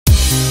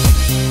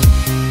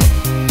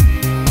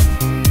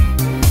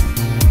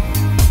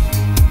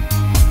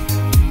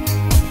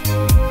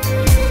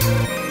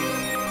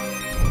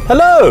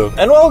Hello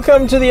and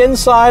welcome to the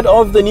inside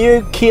of the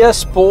new Kia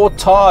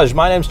Sportage.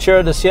 My name's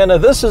Ciro De Siena.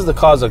 This is the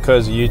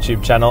Cars.co.za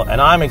YouTube channel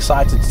and I'm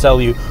excited to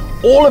tell you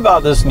all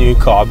about this new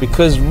car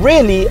because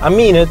really, I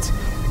mean it,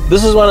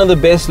 this is one of the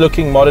best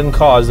looking modern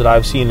cars that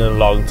I've seen in a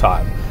long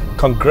time.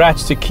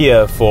 Congrats to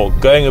Kia for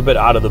going a bit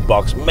out of the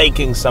box,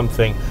 making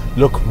something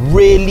look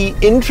really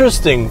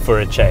interesting for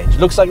a change.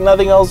 Looks like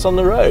nothing else on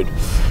the road.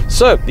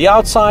 So the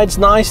outside's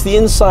nice, the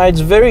inside's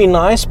very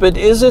nice, but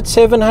is it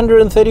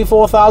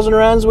 734,000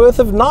 rands worth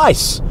of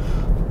nice?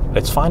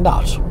 Let's find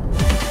out.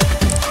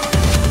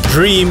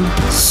 Dream,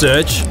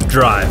 search,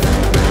 drive.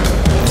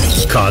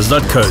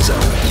 Cars.co.za.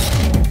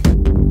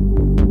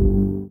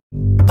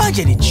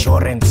 Budget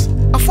insurance.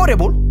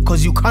 Affordable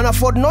because you can't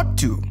afford not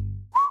to.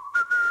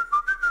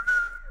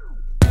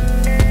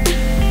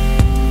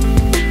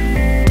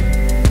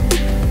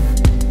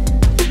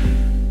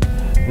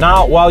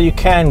 Now, while you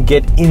can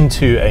get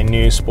into a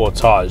new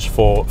Sportage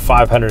for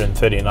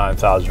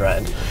 539,000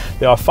 Rand,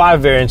 there are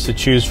 5 variants to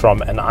choose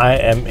from, and I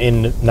am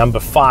in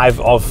number 5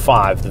 of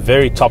 5, the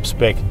very top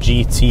spec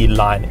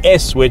GT-Line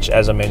S, which,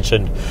 as I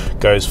mentioned,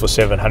 goes for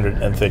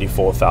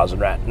 734,000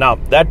 Rand. Now,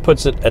 that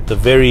puts it at the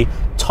very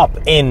top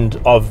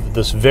end of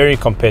this very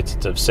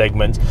competitive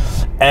segment,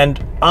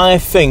 and I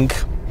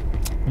think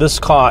this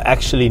car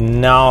actually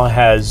now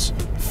has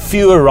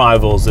fewer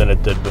rivals than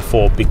it did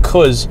before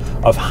because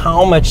of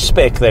how much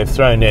spec they've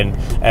thrown in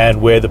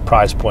and where the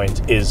price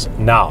point is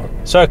now.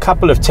 So a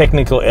couple of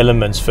technical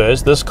elements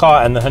first. This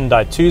car and the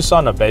Hyundai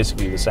Tucson are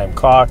basically the same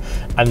car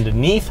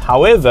underneath.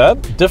 However,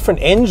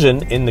 different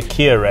engine in the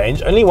Kia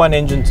range, only one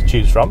engine to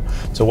choose from.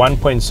 It's a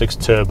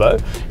 1.6 turbo.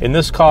 In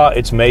this car,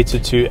 it's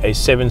mated to a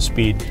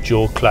 7-speed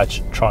dual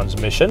clutch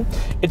transmission.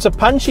 It's a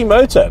punchy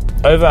motor,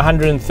 over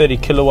 130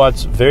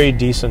 kilowatts, very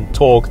decent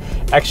torque,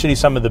 actually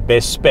some of the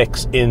best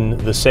specs in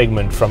the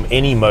segment from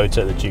any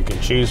motor that you can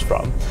choose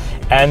from.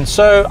 And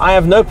so I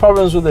have no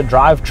problems with the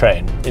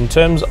drivetrain in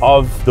terms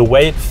of the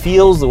way it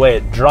feels, the way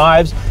it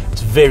drives.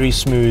 It's very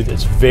smooth,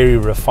 it's very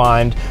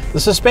refined. The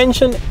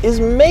suspension is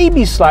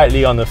maybe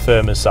slightly on the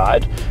firmer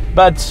side,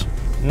 but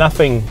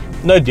nothing,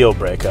 no deal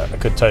breaker. I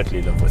could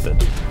totally live with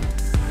it.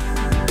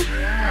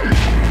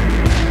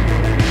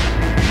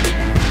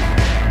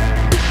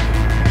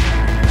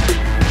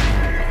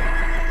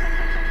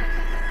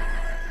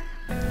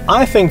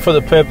 I think for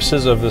the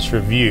purposes of this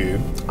review,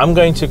 I'm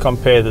going to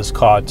compare this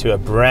car to a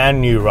brand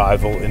new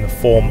rival in the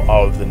form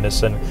of the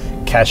Nissan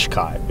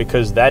Qashqai,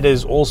 because that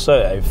is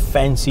also a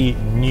fancy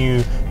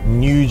new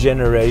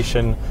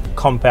generation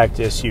compact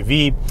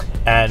SUV,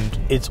 and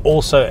it's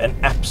also an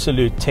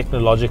absolute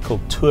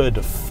technological tour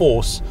de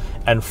force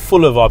and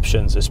full of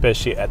options,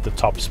 especially at the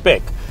top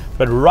spec.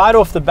 But right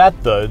off the bat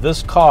though,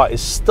 this car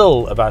is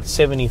still about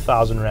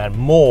 70,000 Rand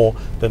more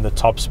than the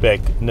top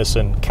spec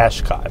Nissan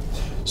Qashqai.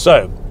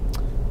 So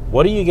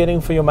what are you getting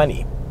for your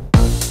money?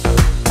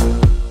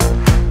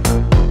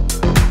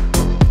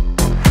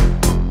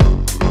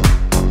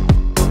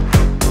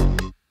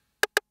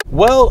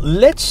 Well,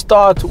 let's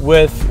start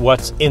with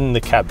what's in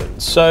the cabin.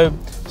 So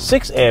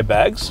 6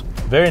 airbags,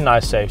 very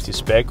nice safety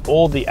spec,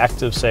 all the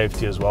active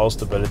safety as well,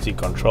 stability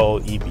control,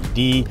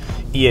 EBD,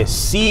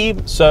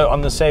 ESC. So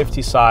on the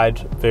safety side,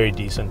 very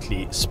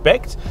decently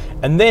spec'd.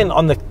 And then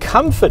on the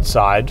comfort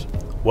side,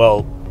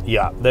 well,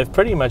 yeah, they've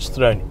pretty much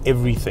thrown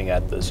everything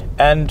at this.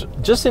 And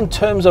just in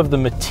terms of the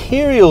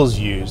materials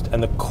used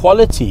and the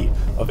quality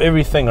of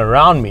everything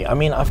around me, I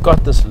mean, I've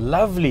got this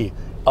lovely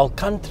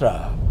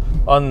Alcantara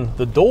on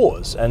the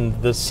doors and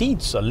the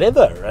seats are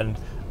leather, and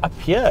up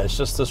here it's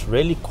just this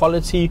really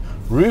quality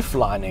roof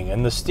lining,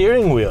 and the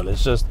steering wheel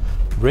is just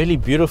really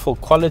beautiful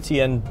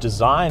quality and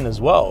design as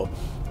well.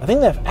 I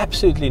think they've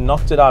absolutely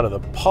knocked it out of the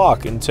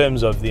park in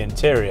terms of the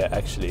interior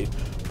actually.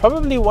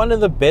 Probably one of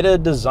the better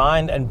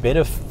designed and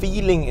better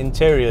feeling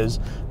interiors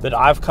that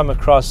I've come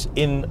across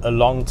in a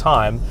long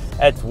time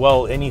at,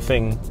 well,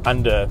 anything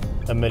under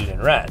R1 million.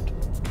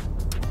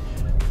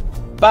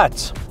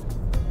 But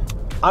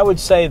I would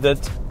say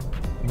that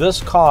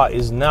this car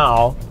is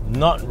now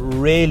not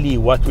really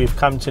what we've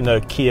come to know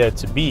Kia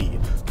to be.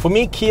 For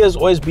me, Kia's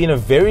always been a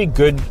very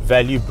good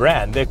value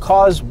brand. Their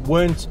cars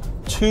weren't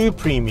too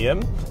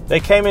premium. They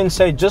came in,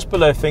 say, just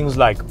below things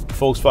like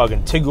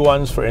Volkswagen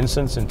Tiguan's, for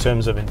instance, in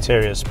terms of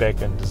interior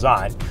spec and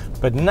design.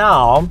 But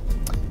now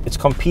it's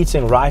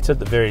competing right at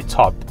the very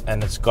top,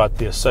 and it's got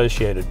the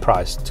associated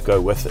price to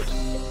go with it.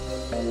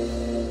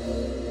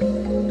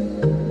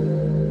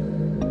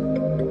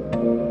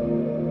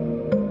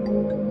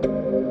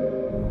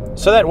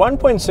 So that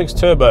 1.6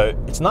 turbo,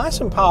 it's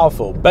nice and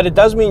powerful, but it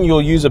does mean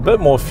you'll use a bit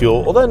more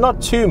fuel, although not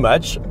too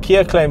much.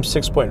 Kia claims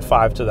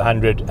 6.5 to the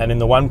 100, and in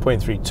the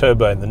 1.3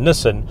 turbo in the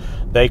Nissan,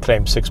 they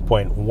claim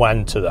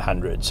 6.1 to the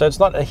 100. So it's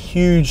not a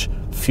huge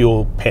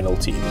fuel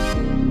penalty.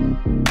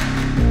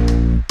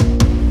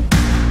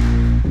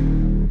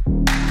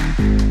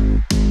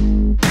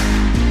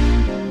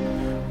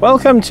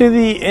 Welcome to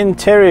the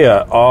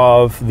interior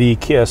of the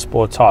Kia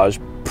Sportage.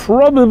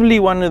 Probably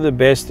one of the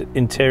best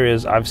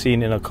interiors I've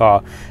seen in a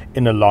car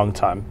in a long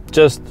time.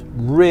 Just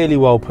really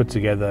well put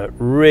together,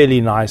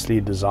 really nicely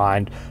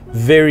designed,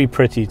 very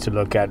pretty to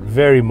look at,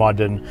 very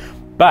modern.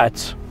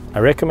 But I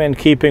recommend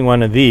keeping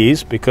one of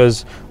these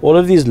because all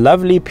of these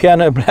lovely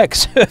piano black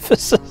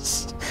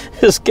surfaces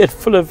just get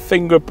full of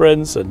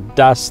fingerprints and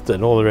dust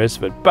and all the rest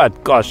of it.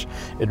 But gosh,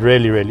 it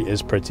really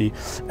is pretty.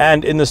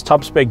 And in this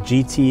top spec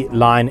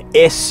GT-Line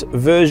S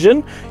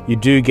version, you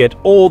do get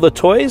all the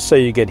toys. So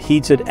you get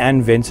heated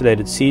and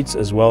ventilated seats,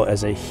 as well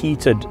as a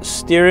heated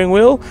steering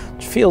wheel,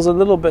 which feels a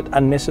little bit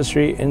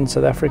unnecessary in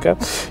South Africa.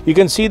 You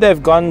can see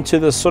they've gone to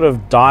this sort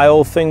of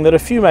dial thing that a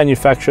few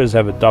manufacturers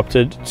have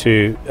adopted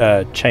to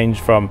change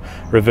from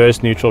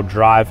reverse neutral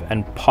drive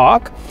and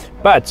park.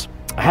 But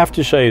I have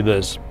to show you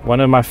this,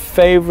 one of my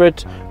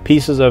favorite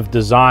pieces of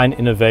design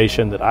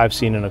innovation that I've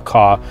seen in a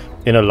car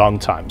in a long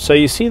time. So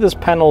you see this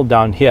panel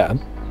down here,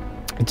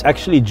 it's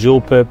actually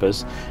dual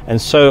purpose, and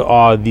so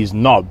are these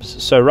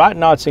knobs. So right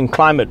now it's in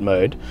climate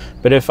mode,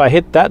 but if I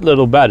hit that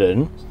little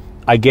button,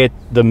 I get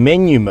the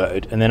menu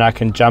mode, and then I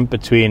can jump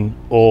between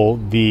all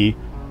the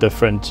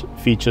different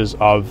features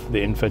of the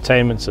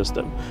infotainment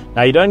system.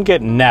 Now you don't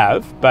get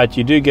nav, but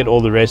you do get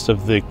all the rest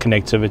of the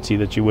connectivity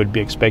that you would be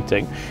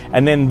expecting.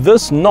 And then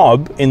this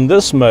knob in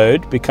this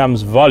mode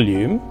becomes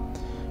volume,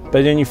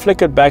 but when you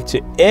flick it back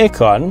to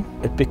aircon,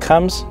 it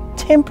becomes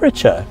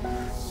temperature.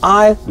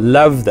 I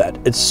love that.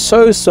 It's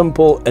so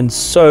simple and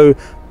so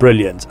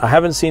brilliant. I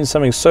haven't seen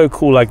something so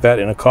cool like that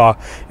in a car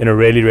in a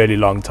really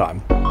long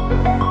time.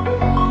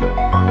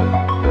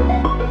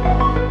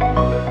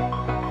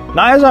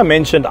 Now, as I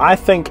mentioned, I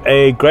think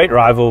a great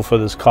rival for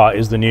this car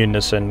is the new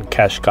Nissan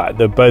Qashqai.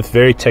 They're both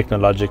very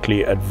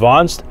technologically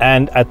advanced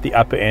and at the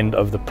upper end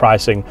of the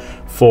pricing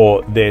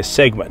for their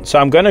segment. So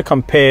I'm going to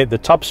compare the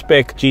top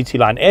spec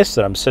GT-Line S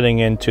that I'm sitting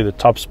in to the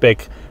top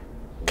spec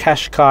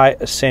Qashqai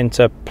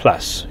Ascenta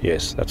Plus.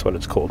 Yes, that's what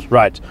it's called.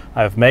 Right,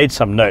 I've made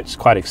some notes,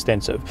 quite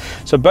extensive.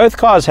 So both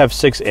cars have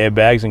 6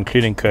 airbags,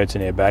 including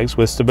curtain airbags,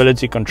 with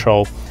stability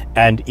control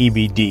and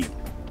EBD.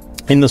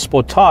 In the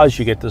Sportage,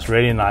 you get this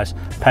really nice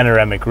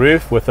panoramic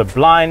roof with a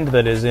blind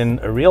that is in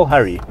a real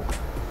hurry.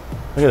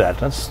 Look at that.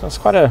 That's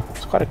quite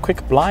a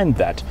quick blind.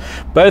 That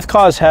both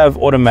cars have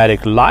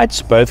automatic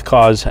lights. Both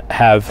cars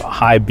have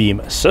high beam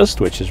assist,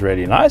 which is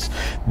really nice.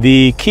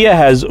 The Kia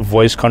has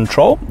voice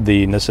control.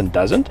 The Nissan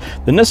doesn't.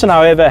 The Nissan,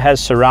 however, has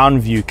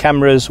surround view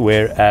cameras,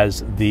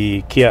 whereas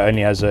the Kia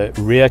only has a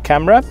rear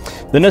camera.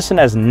 The Nissan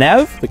has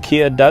nav. The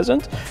Kia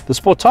doesn't. The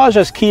Sportage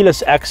has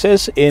keyless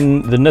access.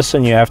 In the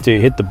Nissan, you have to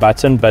hit the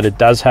button, but it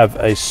does have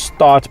a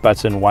start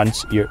button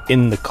once you're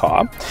in the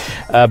car.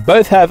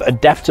 Both have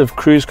adaptive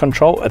cruise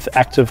control with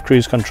active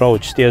cruise control,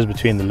 which steers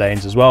between the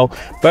lanes as well.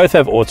 Both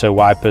have auto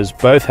wipers.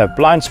 Both have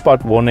blind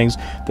spot warnings.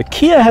 The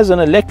Kia has an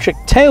electric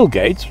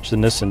tailgate, which the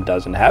Nissan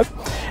doesn't have.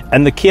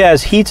 And the Kia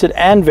has heated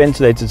and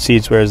ventilated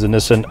seats, whereas the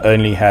Nissan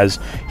only has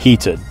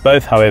heated.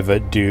 Both, however,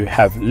 do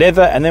have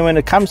leather. And then when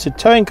it comes to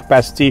towing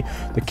capacity,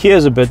 the Kia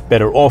is a bit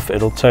better off.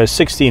 It'll tow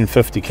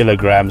 1650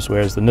 kilograms,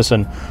 whereas the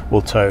Nissan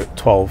will tow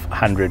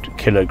 1200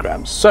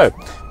 kilograms. So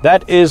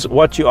that is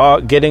what you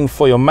are getting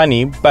for your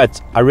money,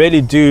 but I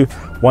really do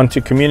want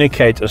to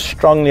communicate as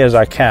strongly as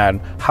I can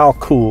how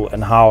cool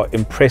and how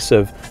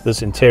impressive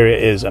this interior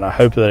is, and I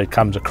hope that it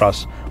comes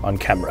across on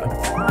camera.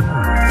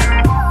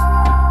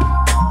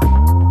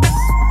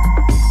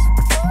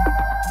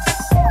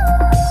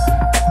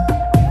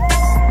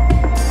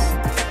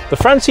 The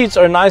front seats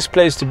are a nice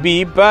place to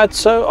be, but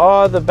so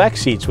are the back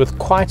seats, with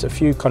quite a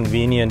few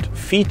convenient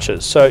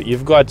features. So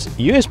you've got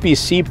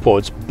USB-C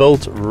ports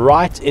built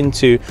right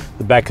into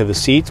the back of the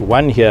seat,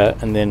 one here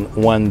and then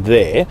one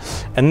there.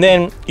 And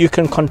then you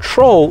can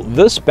control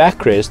this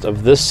backrest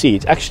of this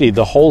seat, actually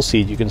the whole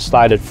seat, you can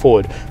slide it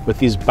forward with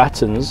these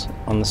buttons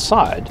on the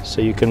side.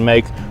 So you can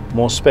make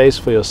more space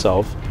for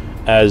yourself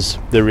as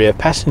the rear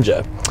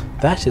passenger.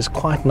 That is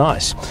quite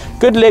nice.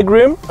 Good leg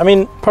room. I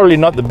mean, probably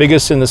not the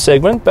biggest in the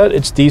segment, but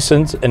it's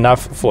decent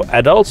enough for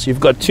adults. You've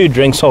got 2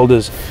 drinks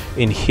holders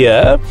in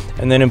here,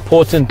 and then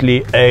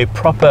importantly, a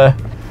proper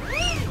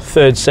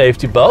third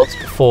safety belt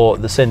for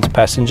the center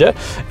passenger.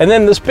 And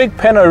then this big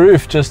pano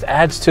roof just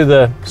adds to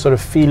the sort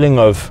of feeling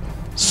of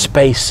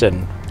space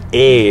and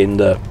air in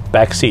the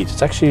back seat.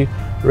 It's actually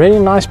a really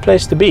nice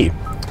place to be.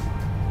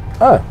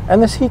 Oh, and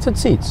there's heated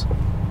seats.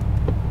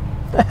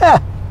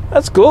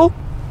 That's cool.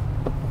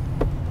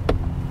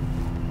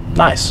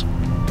 Nice.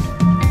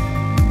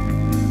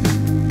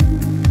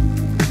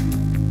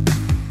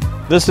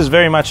 This is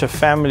very much a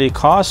family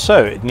car,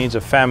 so it needs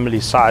a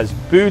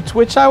family-sized boot,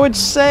 which I would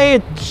say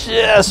it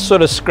just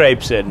sort of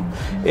scrapes in.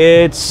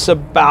 It's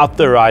about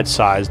the right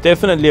size.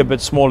 Definitely a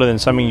bit smaller than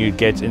something you'd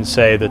get in,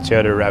 say, the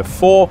Toyota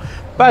RAV4,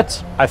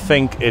 but I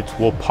think it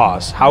will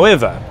pass.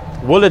 However,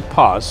 will it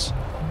pass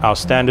our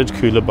standard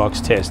cooler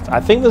box test? I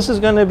think this is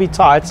going to be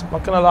tight,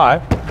 not going to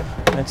lie.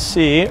 Let's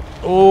see.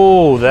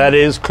 Oh, that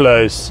is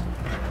close.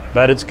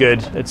 But it's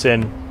good, it's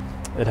in,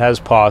 it has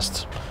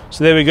passed.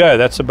 So there we go,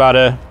 that's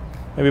about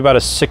maybe about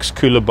a 6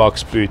 cooler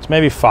box boot,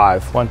 maybe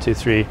 5, 1, 2,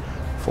 3,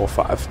 4,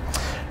 5.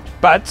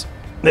 But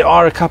there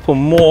are a couple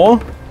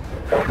more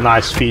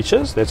nice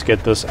features. Let's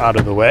get this out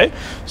of the way.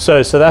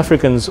 So South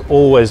Africans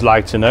always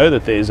like to know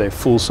that there is a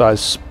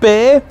full-size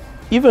spare,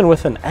 even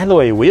with an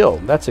alloy wheel.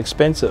 That's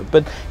expensive,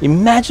 but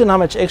imagine how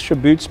much extra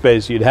boot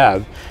space you'd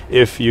have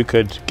if you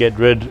could get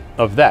rid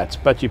of that,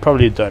 but you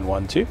probably don't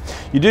want to.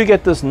 You do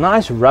get this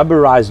nice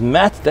rubberized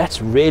mat.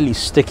 That's really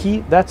sticky.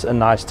 That's a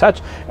nice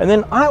touch. And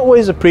then I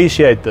always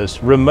appreciate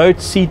this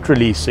remote seat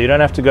release, so you don't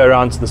have to go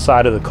around to the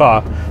side of the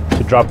car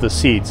to drop the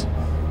seats.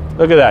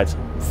 Look at that.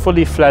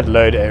 Fully flat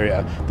load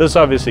area. This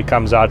obviously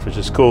comes out, which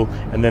is cool,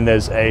 and then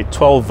there's a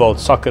 12-volt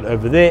socket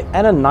over there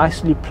and a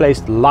nicely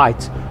placed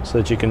light so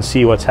that you can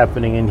see what's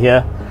happening in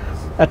here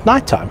at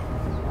nighttime.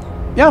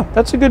 Yeah,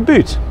 that's a good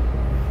boot,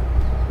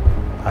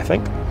 I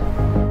think.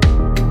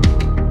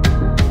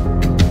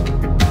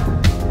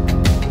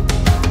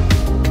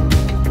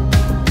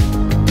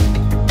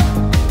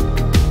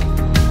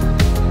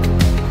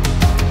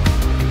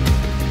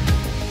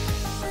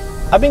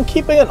 I've been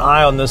keeping an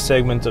eye on this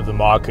segment of the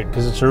market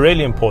because it's a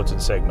really important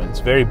segment.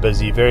 It's very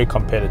busy, very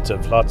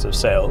competitive, lots of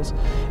sales.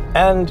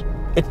 And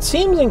it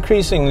seems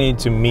increasingly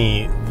to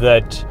me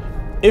that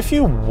if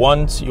you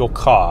want your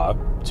car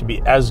to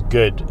be as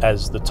good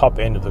as the top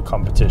end of the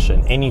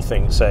competition,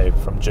 anything, say,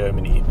 from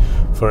Germany,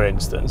 for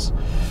instance,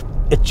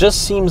 it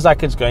just seems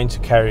like it's going to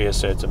carry a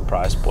certain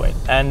price point.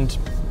 And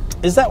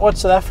is that what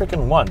South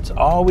Africans want?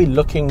 Are we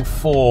looking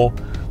for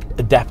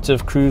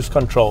adaptive cruise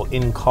control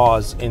in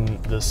cars in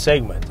this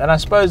segment? And I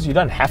suppose you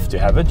don't have to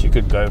have it. You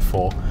could go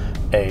for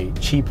a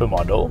cheaper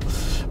model,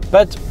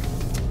 but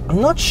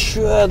I'm not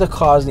sure the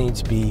cars need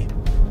to be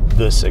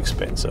this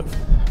expensive.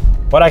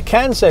 What I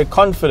can say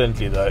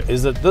confidently though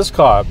is that this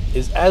car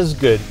is as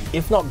good,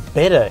 if not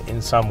better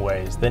in some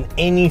ways, than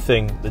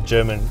anything the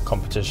German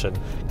competition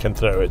can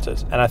throw at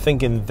it. And I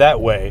think in that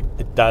way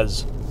it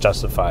does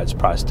justify its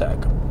price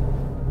tag.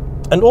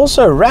 And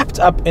also wrapped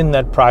up in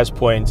that price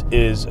point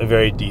is a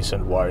very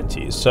decent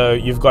warranty. So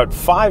you've got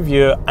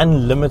 5-year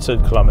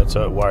unlimited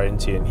kilometer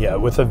warranty in here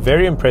with a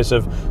very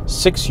impressive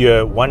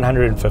 6-year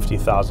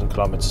 150,000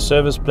 kilometer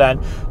service plan,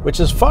 which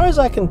as far as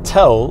I can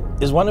tell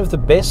is one of the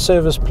best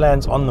service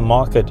plans on the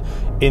market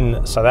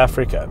in South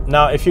Africa.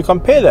 Now, if you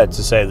compare that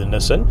to say the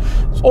Nissan,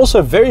 it's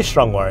also very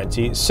strong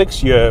warranty,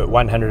 6-year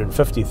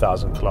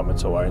 150,000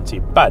 kilometer warranty,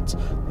 but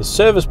the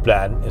service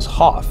plan is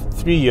half,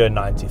 3-year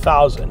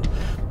 90,000.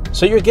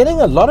 So you're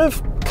getting a lot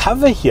of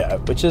cover here,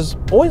 which is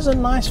always a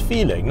nice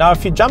feeling. Now,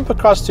 if you jump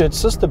across to its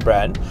sister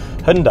brand,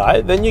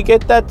 Hyundai, then you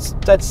get that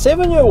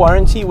 7-year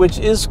warranty, which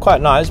is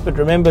quite nice, but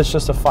remember, it's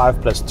just a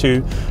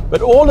 5+2.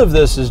 But all of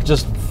this is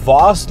just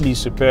vastly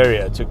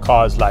superior to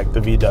cars like the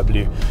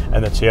VW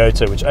and the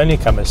Toyota, which only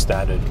come as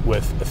standard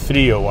with a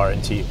 3-year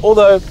warranty,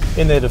 although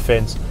in their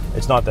defense,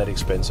 it's not that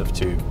expensive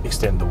to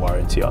extend the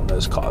warranty on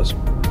those cars.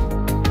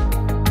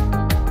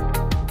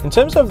 In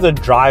terms of the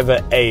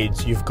driver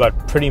aids, you've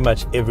got pretty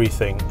much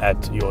everything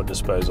at your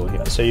disposal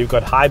here. So you've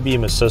got high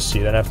beam assist, so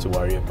you don't have to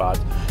worry about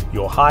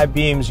your high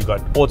beams. You've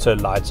got auto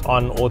lights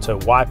on, auto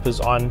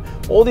wipers on.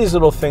 All these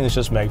little things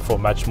just make for a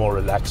much more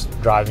relaxed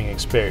driving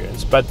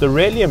experience. But the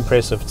really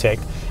impressive tech,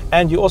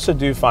 and you also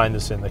do find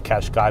this in the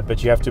cash guide,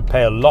 but you have to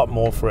pay a lot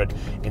more for it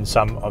in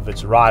some of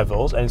its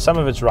rivals, and some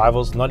of its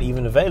rivals not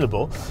even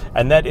available,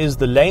 and that is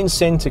the lane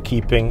center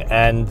keeping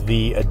and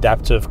the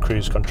adaptive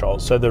cruise control.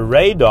 So the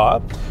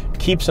radar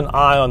keeps an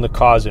eye on the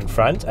cars in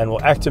front and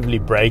will actively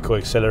brake or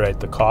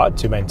accelerate the car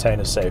to maintain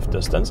a safe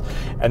distance.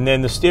 And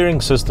then the steering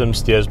system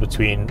steers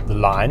between the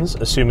lines,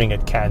 assuming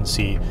it can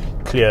see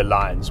clear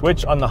lines,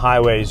 which on the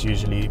highway is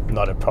usually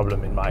not a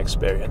problem in my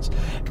experience.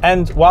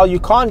 And while you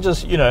can't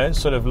just,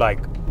 sort of like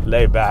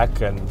lay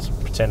back and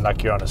pretend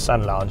like you're on a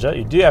sun lounger,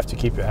 you do have to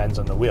keep your hands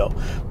on the wheel.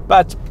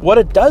 But what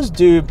it does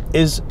do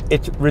is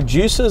it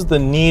reduces the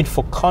need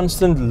for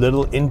constant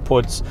little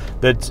inputs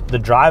that the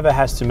driver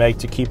has to make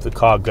to keep the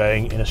car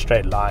going in a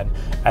straight line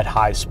at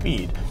high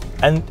speed.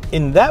 And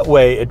in that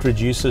way, it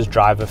reduces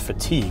driver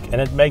fatigue,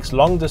 and it makes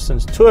long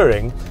distance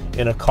touring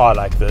in a car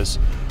like this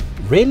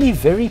really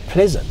very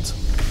pleasant.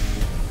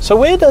 So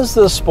where does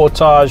the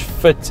Sportage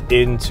fit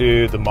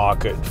into the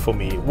market for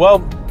me?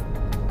 Well,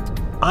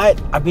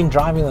 I've been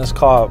driving this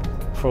car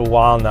for a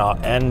while now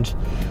and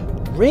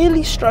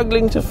really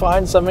struggling to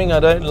find something I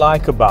don't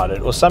like about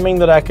it, or something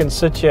that I can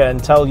sit here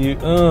and tell you,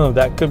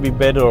 that could be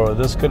better, or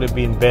this could have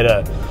been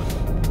better.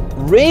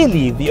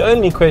 Really, the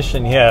only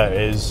question here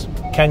is,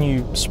 can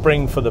you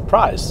spring for the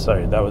price?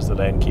 Sorry, that was the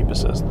lane keep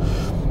assist.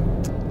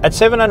 At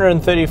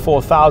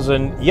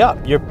 734,000,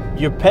 yeah,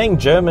 you're paying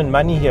German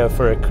money here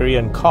for a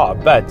Korean car,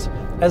 but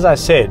as I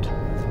said,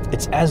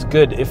 it's as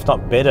good, if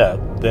not better,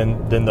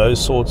 than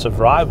those sorts of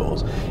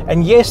rivals.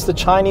 And yes, the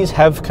Chinese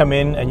have come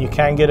in, and you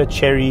can get a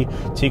Chery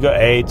Tiggo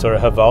 8 or a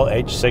Haval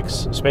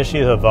H6,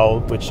 especially the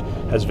Haval, which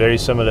has very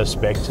similar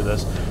spec to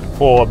this,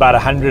 for about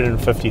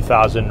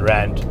 150,000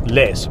 Rand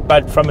less.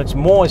 But from its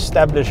more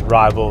established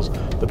rivals,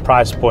 the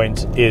price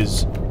point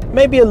is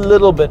maybe a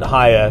little bit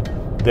higher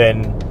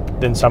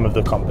than some of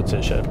the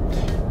competition.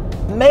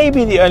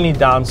 Maybe the only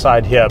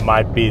downside here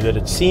might be that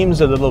it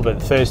seems a little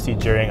bit thirsty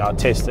during our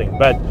testing,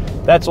 but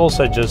that's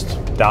also just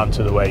down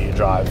to the way you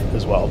drive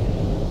as well.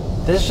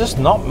 There's just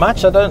not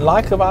much I don't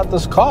like about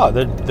this car.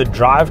 The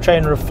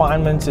drivetrain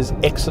refinement is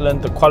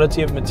excellent. The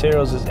quality of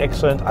materials is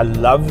excellent. I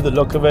love the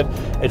look of it.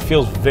 It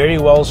feels very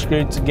well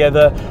screwed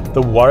together.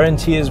 The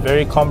warranty is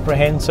very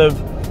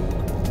comprehensive.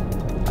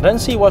 I don't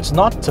see what's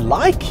not to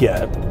like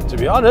here, to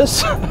be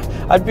honest.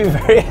 I'd be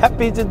very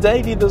happy to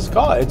daily this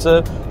car. It's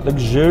a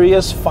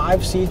luxurious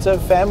 5-seater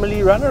family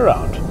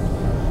runaround.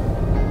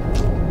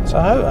 So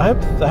I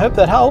hope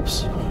that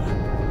helps.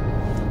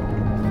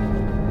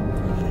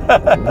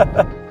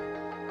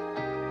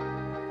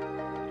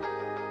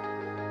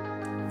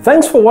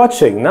 Thanks for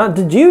watching. Now,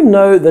 did you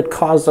know that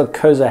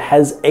Cars.co.za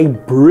has a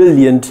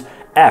brilliant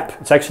app?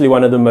 It's actually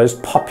one of the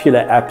most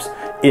popular apps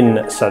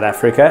in South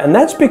Africa, and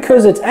that's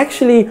because it's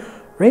actually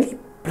really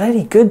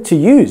bloody good to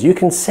use. You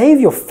can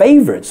save your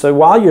favorites. So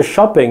while you're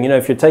shopping, you know,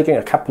 if you're taking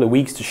a couple of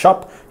weeks to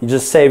shop, you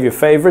just save your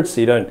favorites so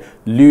you don't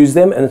lose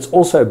them. And it's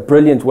also a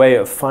brilliant way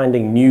of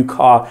finding new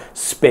car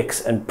specs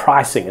and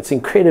pricing. It's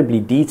incredibly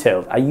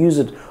detailed. I use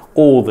it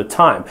all the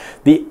time.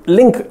 The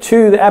link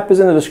to the app is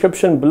in the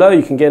description below.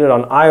 You can get it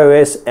on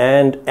iOS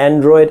and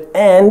Android,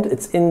 and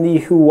it's in the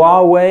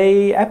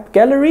Huawei app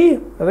gallery,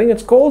 I think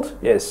it's called.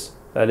 Yes,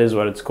 that is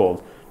what it's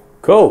called.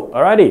 Cool,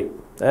 alrighty,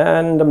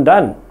 and I'm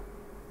done.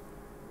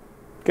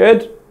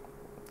 Good?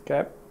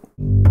 Okay.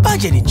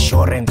 Budget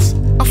insurance.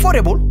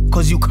 Affordable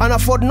because you can't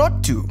afford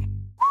not to.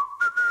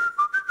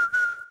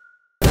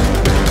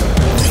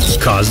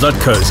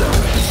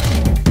 Cars.co.za